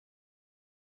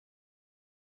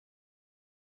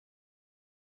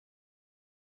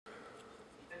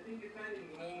think it kind of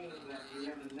means that we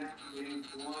have a naturally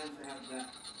inclined to have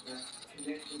that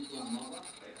connection to our mother.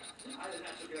 I had a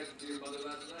natural connection to your mother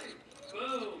last night.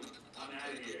 Boom! I'm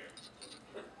out of here.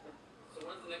 So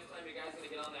when's the next time you guys gonna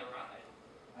get on that ride?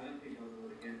 I don't think I'll do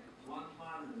it again. One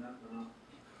time is enough.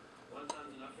 One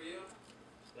time's enough for you?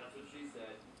 That's what she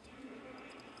said.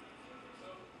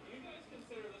 So, do you guys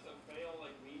consider this a fail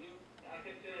like we do? I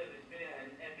consider this video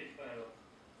an epic fail.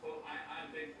 Well, I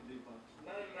beg to differ.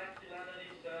 No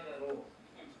masculinity shown at all.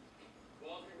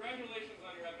 Well, congratulations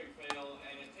on your epic fail,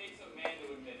 and it takes a man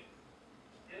to admit it.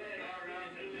 Yeah, all right,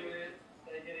 do it.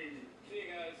 Take it easy. See you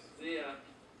guys. See ya.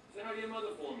 Say hi to your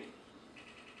mother for me.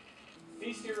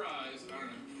 Feast your eyes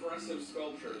on an impressive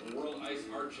sculpture at the World Ice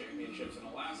Art Championships in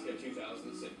Alaska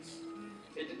 2006.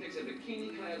 It depicts a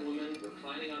bikini-clad woman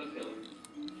reclining on a pillar.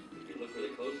 If you look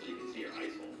really closely, you can see her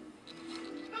ice hole.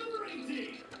 Number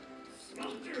 18.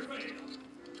 Sculpture fail.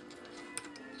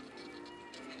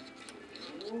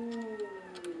 Ooh.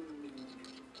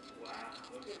 Wow,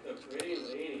 look at the pretty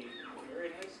lady. Very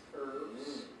nice curves.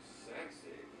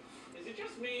 Sexy. Is it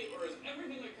just me, or is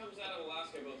everything that comes out of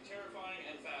Alaska both terrifying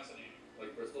and fascinating?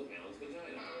 Like Crystal Palace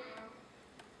vagina.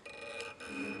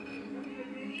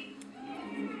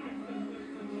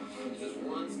 Just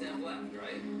one step left,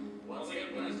 right? All they have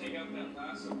to do is take out that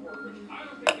last support, which I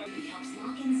don't think that helps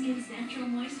lock in skin's natural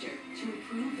moisture to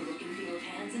improve the look and feel of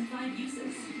hands in 5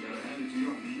 uses. You gotta add it to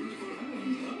your beautiful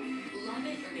hands, huh? Love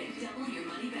it or get double your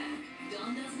money back.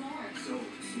 Dawn does more. So,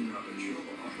 soon up in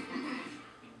trouble, huh?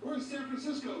 We're in San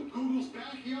Francisco, Google's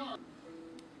backyard.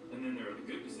 And then there are the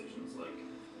good decisions like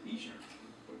eSurance.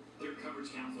 Their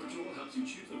coverage counselor tool helps you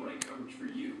choose the right coverage for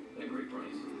you at a great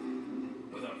price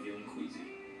without feeling queasy.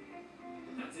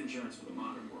 That's insurance for the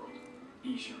modern world.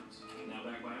 eSurance. Now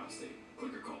backed by Allstate.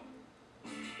 Click or call.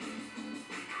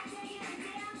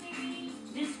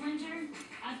 This winter,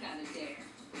 I've got a dare.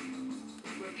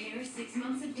 Repair 6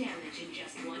 months of damage in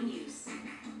just 1 use.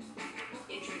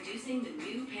 Introducing the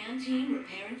new Pantene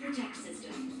Repair and Protect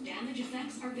system. Damage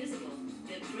effects are visible.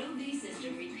 The Pro V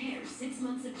system repairs 6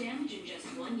 months of damage in just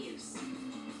 1 use.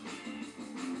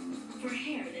 For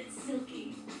hair that's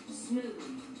silky,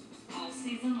 smooth, all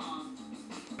season long.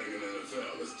 Playing in the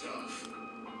NFL is tough.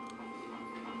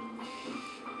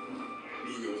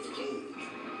 Even with the cold,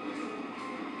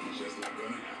 just not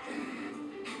gonna happen.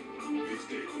 Big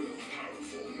Dayquil,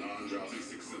 powerful, non-drowsy,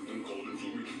 6-symptom cold and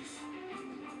flu relief.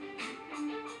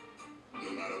 No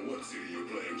matter what city you're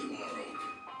playing tomorrow,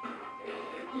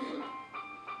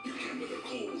 you can't let a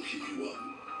cold keep you up.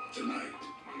 Tonight,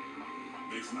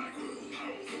 Vicks NyQuil,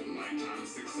 powerful nighttime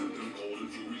 6-symptom cold and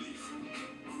flu relief.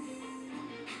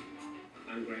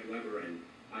 I'm Greg Weber, and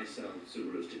I sell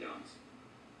Subarus to dogs.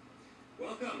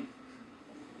 Welcome.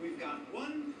 We've got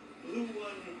one blue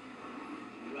one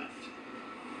left.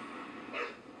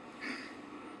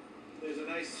 There's a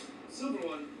nice silver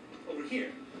one over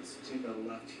here. Let's take a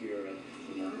left here at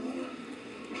the one.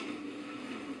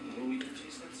 Well, we can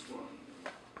chase that squirrel.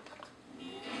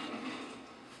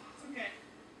 It's okay.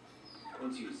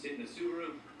 Once you sit in a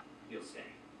Subaru, you'll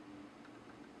stay.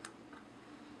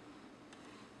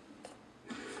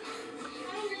 I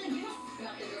don't really give a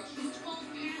about the girl. She's 12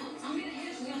 pounds. I'm gonna hit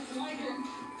her, she's gonna fly her.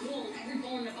 Boom, every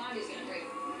bone in her body's gonna break.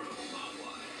 Mom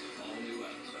Live. All new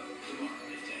episode tomorrow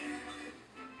at 10.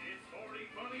 It's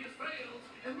 40 funniest fails,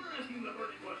 and we're asking the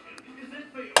burning question: is that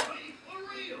fail fake or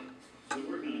real? We're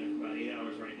working on it for about 8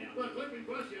 hours right now. The flipping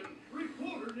question: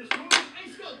 reporter destroys a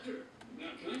sculpture.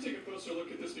 Now, can I take a closer look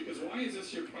at this? Because why is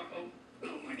this your oh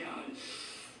my God.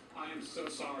 I am so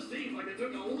sorry. Seems like it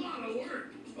took a lot of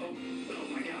work. Oh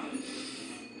my God.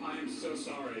 I am so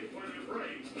sorry. When it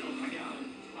breaks, Oh my God.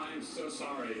 I am so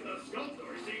sorry. the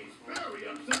sculptor seems very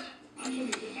upset.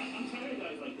 I'm tired of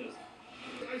guys like this.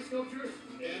 Ice sculpture.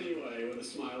 Anyway, with a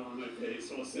smile on my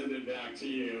face, I'll send it back to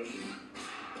you.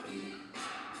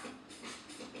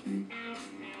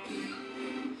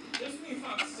 Just when you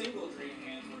thought single dream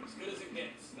hands were as good as it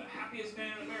gets, the happiest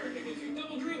man in America gives you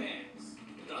double dream hands.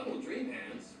 Double dream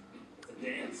hands? It's a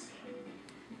dance?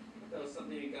 That was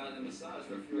something you got in a massage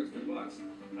for a few extra bucks.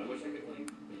 I wish I could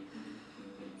link.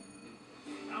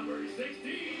 Number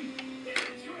 16.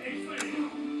 It's your ace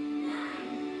fail.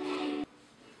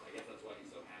 I guess that's why he's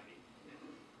so happy.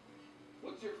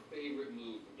 What's your favorite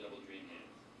move from Double Dream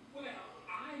Hands? Well,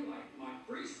 I like my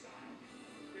freestyle.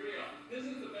 Here we are. This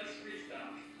is the best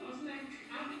freestyle. Wasn't that?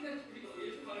 I think that's pretty cool.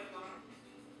 Here's the butterfly.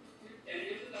 And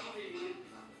here's the dolphin.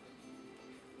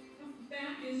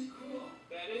 That is cool.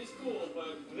 That is cool,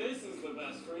 but this is the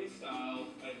best freestyle,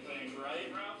 I think,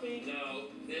 right, Ralphie? No,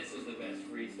 this is the best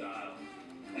freestyle.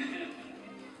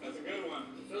 That's a good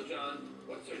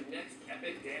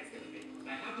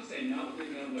Okay, now that we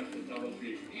know what the double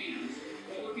three pans,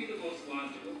 what would be the most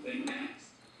logical thing next?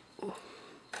 The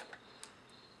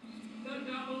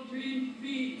double dream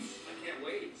feet. I can't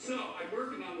wait. So I'm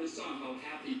working on this song called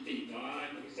Happy Feet.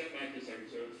 Step back a second,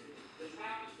 so there's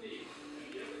happy feet.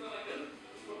 And you have to go like this.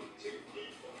 1, 2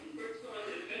 feet. First go like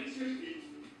this, then 2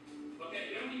 feet. Okay,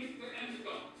 then you get the end to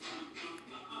go.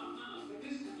 But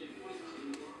this is your point to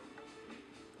the world.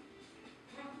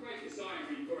 I have to write the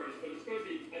song and record it, but it's going to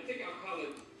be, I think I'll call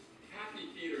it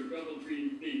Happy Feet or Double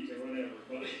Dream Feet or whatever.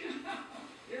 But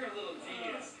You're a little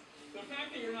genius. The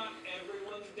fact that you're not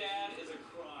everyone's dad is a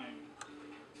crime.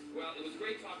 Well, it was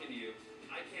great talking to you.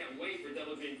 I can't wait for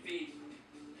Double Dream Feet,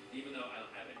 even though I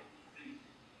don't have any.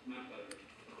 my pleasure.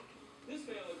 This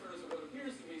fail occurs at what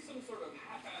appears to be some sort of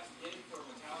half-assed gig for a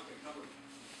Metallica cover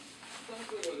band. It's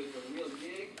unclear whether it's a real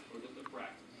gig or just a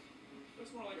practice.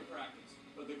 Looks more like a practice,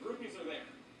 but the groupies are there,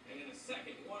 and in a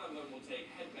second, one of them will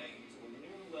take headbanging to a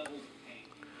new level of pain.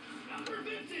 Number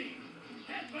 15,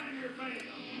 Headbanger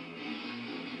Fail.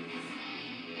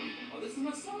 Oh, this is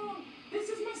my song! This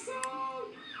is my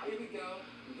song! Here we go.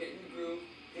 We're getting in the groove,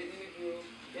 getting in the groove,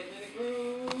 getting in the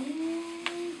groove.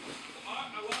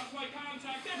 I lost my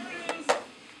contact. There it is!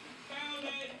 Found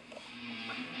it!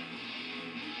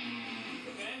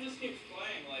 The band just keeps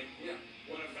playing like, Yeah.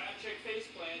 when a fat chick face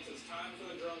plants, it's time for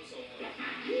the drum solo.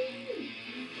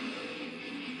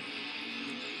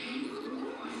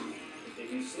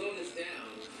 If you slow this down,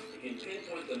 you can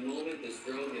pinpoint the moment this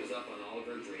girl gives up on all of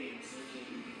her dreams.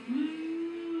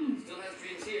 Still has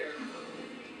dreams here,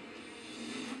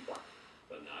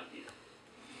 but not here.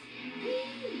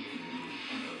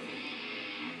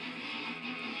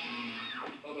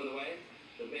 Oh, by the way,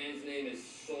 the band's name is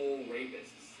Soul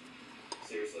Rapists.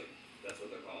 Seriously, that's what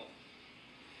they're called.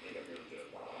 Make up your own joke.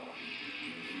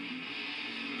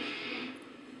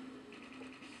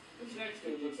 This next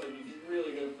dude looks like he's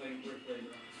really good at playing brick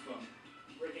playground. It's fun.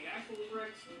 Breaking actual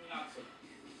bricks, not so much.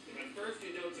 If at first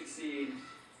you don't succeed,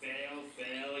 fail,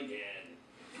 fail again.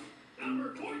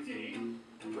 Number 14,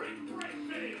 Break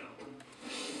Fail.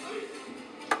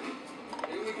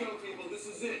 Here we go, people. This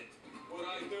is it. What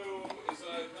I do is I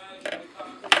imagine the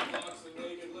concrete blocks and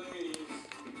naked ladies,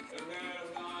 and then I'm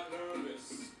not nervous.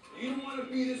 You don't want to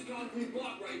be this concrete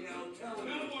block right now, I'm telling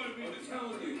you. I don't want to be I'm this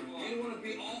telling you. concrete block. You don't want to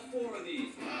be all 4 of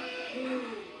these. I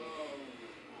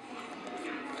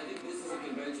think this is a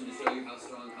convention to show you how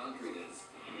strong concrete is.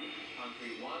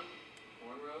 Concrete 1,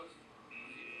 cornrows.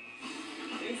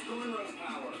 Here's cornrows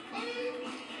power.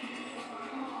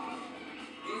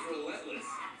 He's relentless.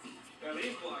 Now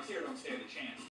these blocks here don't stand a chance.